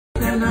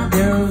and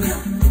abuse.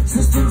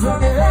 Systems are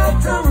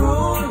made to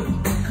rule.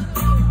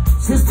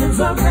 Systems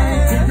are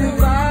made to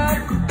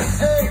divide.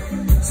 Hey.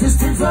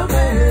 Systems are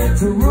made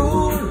to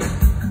rule.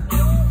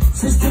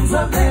 Systems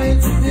are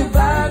made to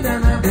divide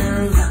and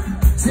abuse.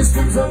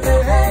 Systems are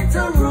made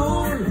to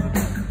rule.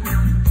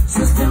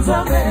 Systems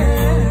are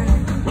made.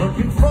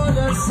 Working for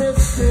the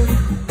system.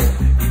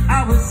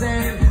 I was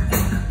saying,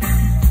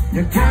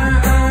 you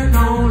can't earn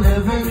no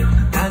living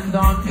and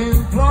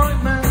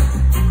unemployment.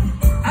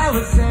 I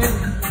was saying,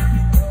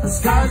 the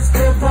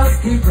skyscrapers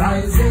keep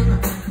rising.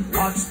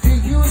 Watch the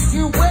youth,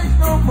 you wait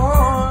no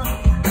more.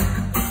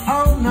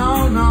 Oh no,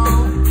 no.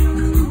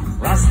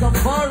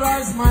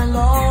 Rastafari's my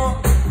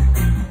law.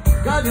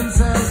 God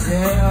himself,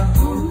 yeah.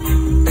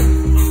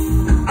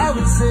 I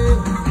would say,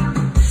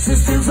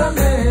 systems are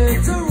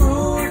made to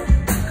rule.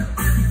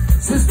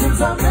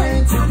 Systems are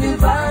made to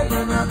divide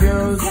and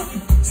abuse.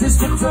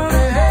 Systems are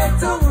made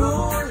to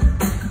rule.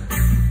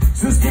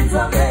 Systems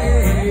are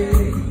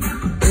made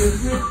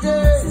every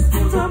day,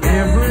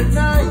 every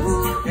night.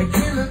 They're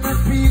killing the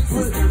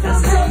people.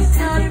 That's just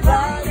not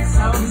right.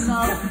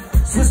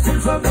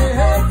 Systems are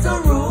made to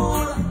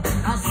rule.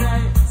 I say,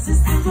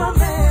 systems are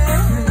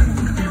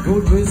made.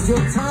 Don't waste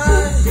your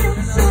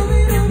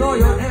time, nor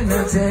your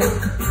energy.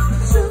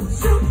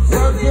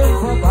 Working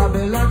for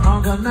Babylon,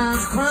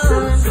 organized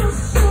crime.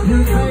 You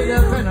pay the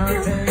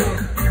penalty.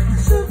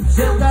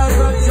 They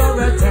divert your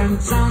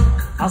attention.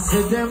 I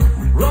see them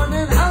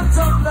running out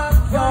of that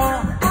door.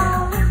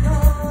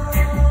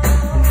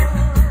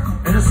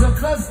 And it's the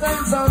first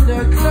things on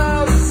their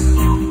clothes.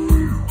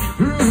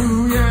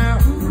 Ooh, yeah.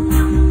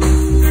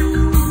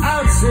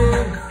 I'd say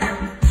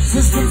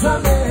systems are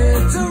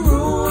made to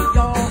rule,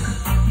 y'all.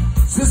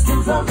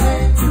 Systems are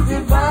made to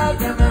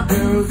divide and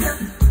abuse.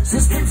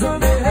 Systems are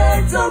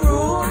made to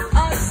rule.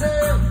 I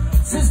say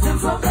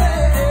systems are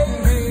made.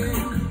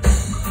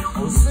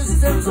 Oh,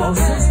 systems, oh,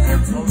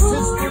 systems, oh,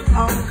 systems,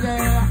 oh,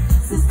 yeah.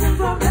 Systems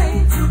are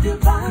made to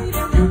divide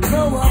and you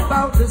know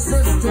about the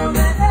system.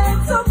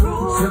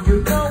 So you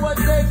know what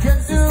they can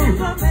do.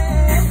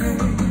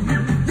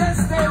 Yes,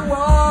 they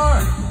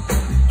war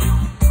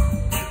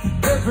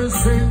every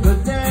single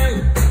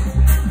day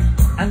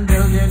and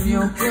building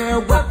nuclear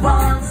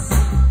weapons.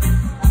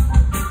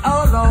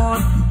 Oh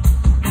Lord,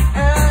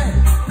 hey,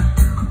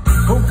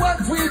 but what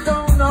we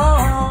don't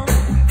know,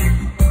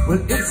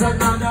 well, it's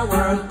another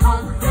world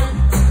conflict.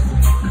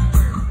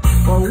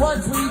 For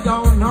what we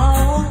don't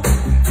know,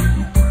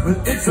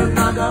 well, it's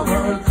another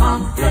world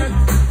conflict.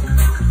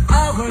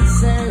 I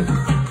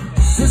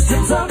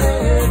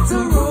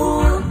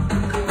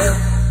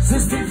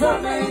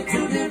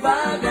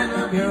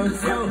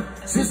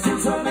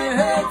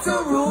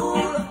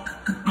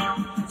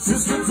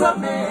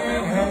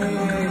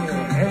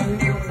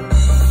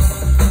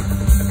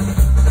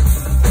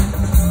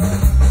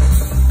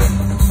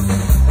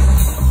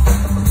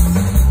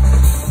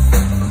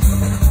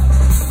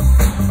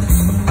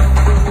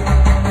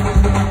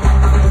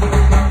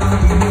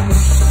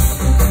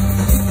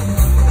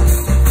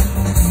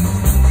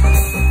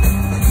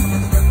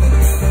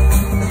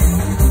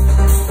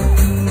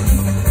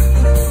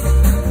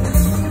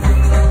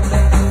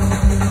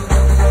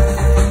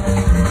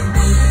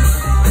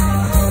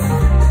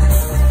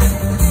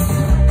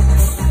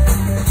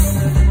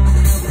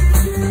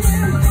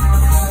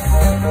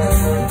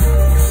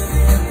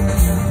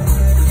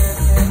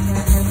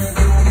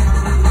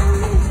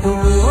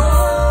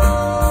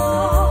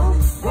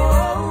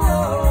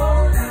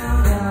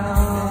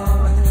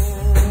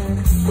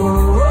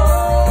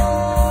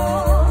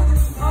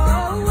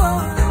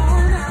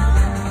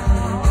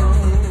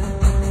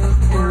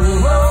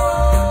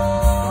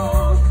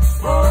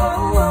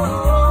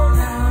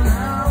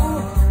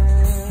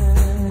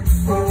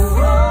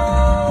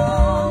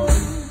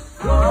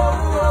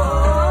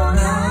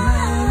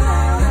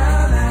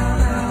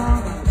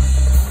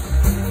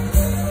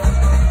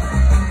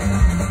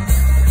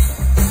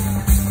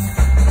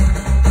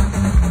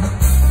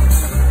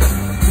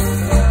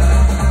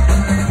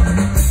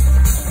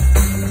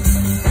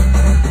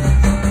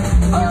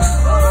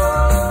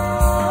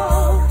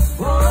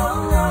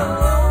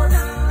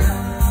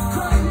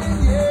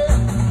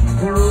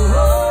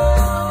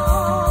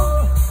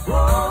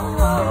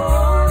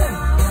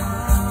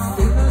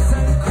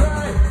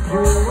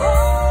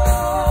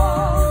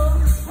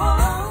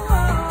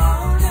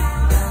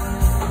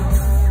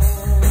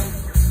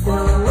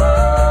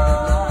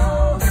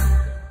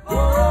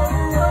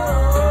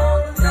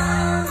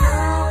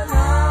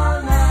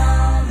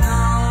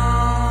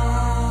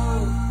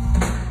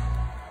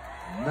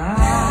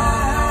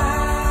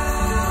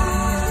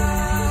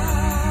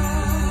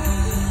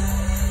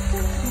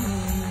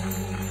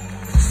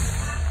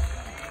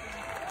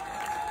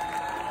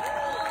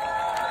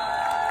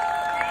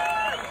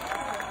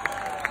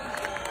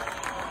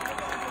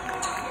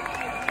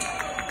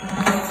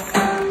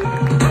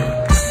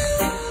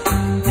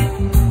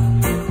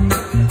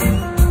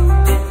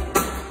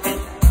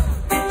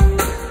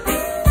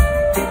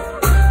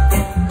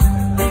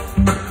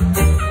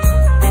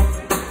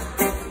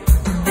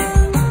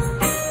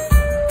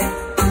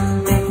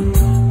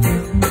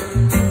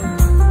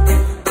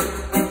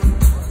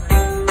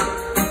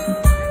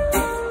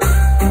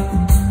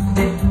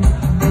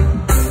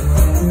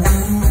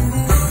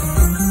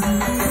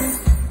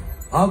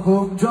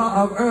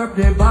jar of herb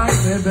they by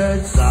the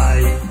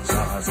bedside.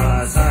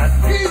 Side.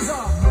 Jesus.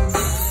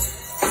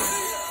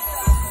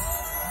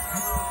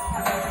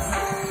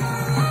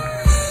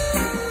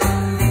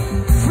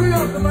 Free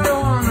up the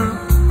marijuana,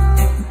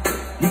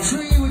 the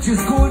tree which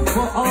is good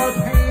for all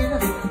pain,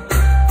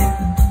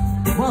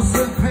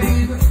 muscle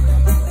pain,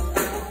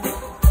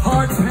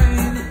 heart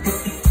pain,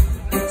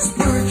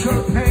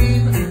 spiritual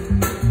pain.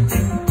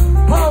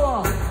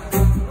 Power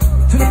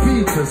to the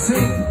people,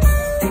 sing.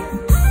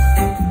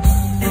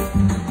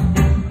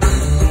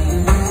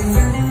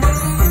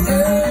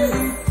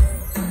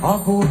 A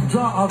good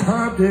jar of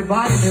herb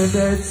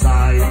divided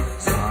side.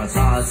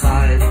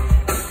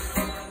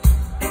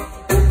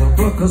 Open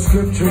book of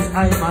scriptures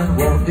I man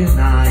won't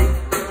deny.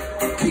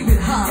 Keep it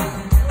high.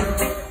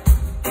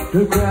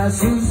 The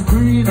grass is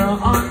greener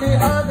on the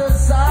other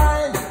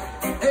side.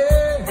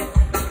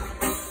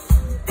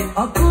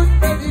 A good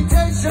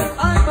meditation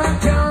I man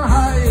can't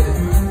hide.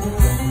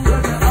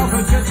 When the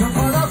other catch up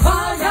on a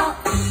fire,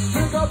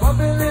 pick up a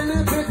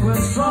little bit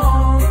when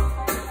strong.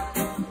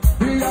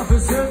 Be up a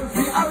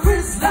selfie, a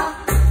wristler.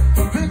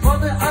 Pick on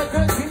the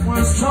other keep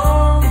one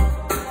strong.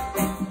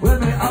 When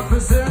the upper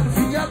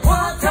selfie, a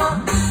quarter.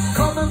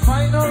 Come and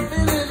find out the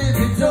little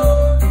bit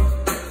done.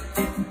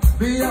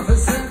 Be up a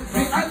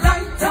selfie, a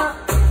lighter.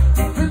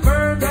 We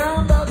burn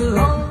down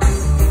Babylon.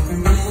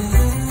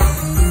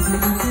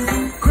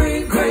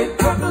 Green grade,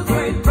 purple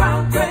grade,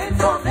 brown grade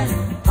for me.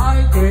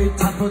 High grade,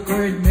 upper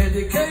grade,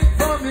 medicate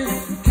for me.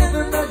 Give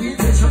them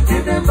meditation,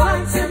 give them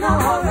vibes in a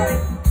hurry.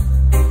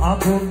 A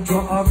boom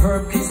jar of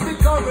herb keeps me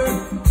covered.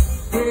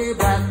 Way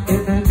back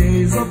in the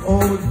days of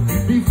old,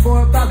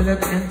 before Babylon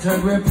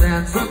entered where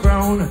plants were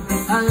grown.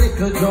 A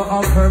little jar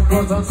of herb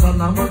goes on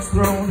Solomon's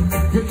throne.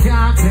 You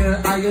can't tell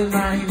I and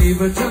I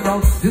even your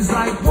mouth. It's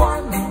like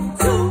 1,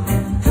 2,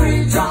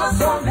 3 jars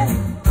for me.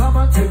 Come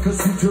and take a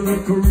seat, you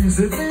look a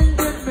reasoning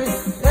with me.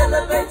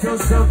 Elevate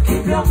yourself,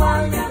 keep your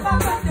mind ever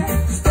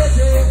ready.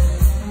 Steady,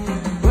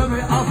 when we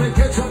have to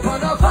catch up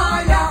on a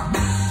fire.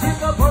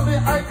 Pick up on me,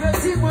 I can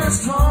see we're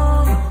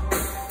strong.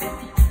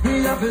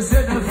 We have a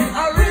set of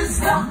a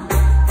wristler.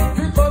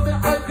 Pick up me, I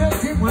can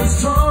see we're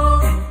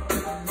strong.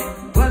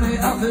 When we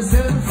have a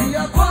set of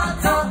a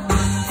quarter,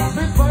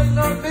 we find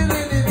out the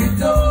little bit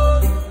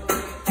done.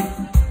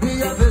 We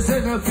have a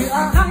set of a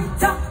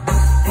lighter.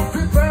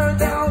 We burn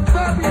down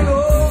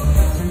Babylon.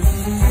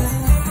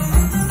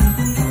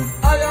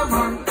 I am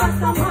on, that's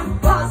the man,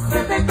 pass me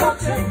the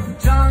country.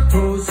 John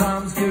told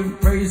Psalms, give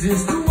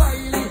praises to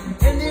Wiley.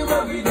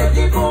 Anywhere we get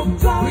the boom,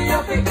 we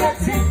have to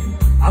get it.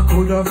 I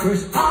could have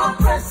pressed our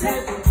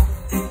present.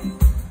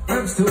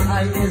 Herbs to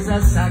eye is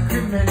a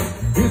sacrament.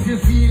 If you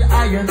feel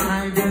iron,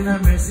 then a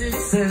message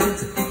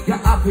sent. Your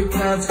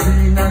appetite's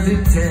clean as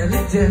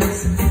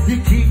intelligence. The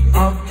king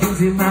of kings,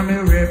 the mammy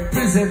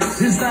represent.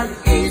 It's like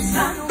East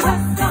and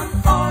Western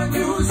or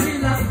New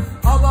Zealand.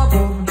 Our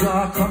boom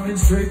jar coming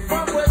straight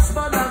from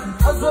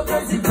Westmoreland. As we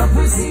blaze it up,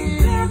 we see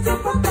there's a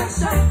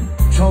protection.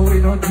 So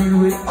we don't deal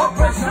with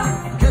oppression.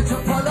 Get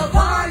up on the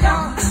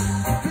fire.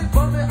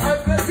 People me,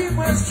 I bet him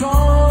we're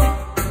strong.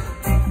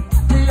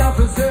 The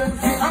opposite,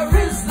 the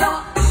Arista.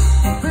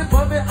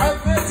 People me, I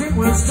bet him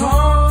we're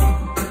strong.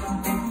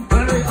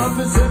 When the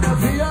opposite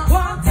of the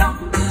water.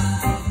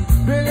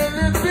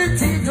 Really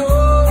pity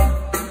door.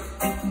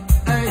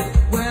 Hey,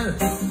 well,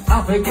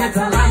 I forget a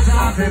light,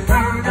 I forget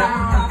burn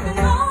down.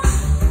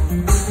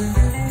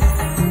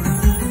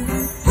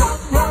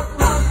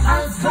 Run,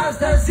 as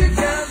fast as you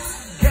can.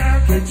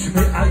 Can't catch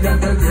me, I am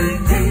the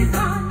green tea.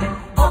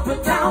 Up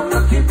and down,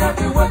 looking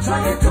everywhere,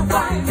 trying to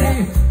find me.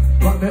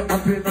 But me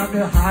up in on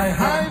the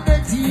high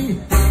Betty.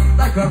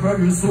 Like a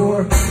very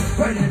sore,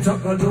 when you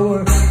jump the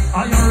door.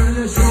 Are you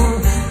really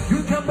sure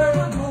you can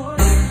bear more?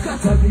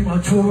 Gotta be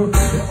mature,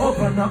 you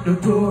open up the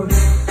door.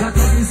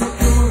 Gotta be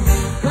secure,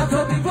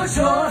 gotta be for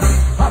sure.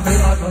 I've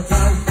been out of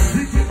time,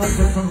 we keep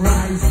myself from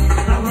rise.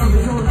 Now I'm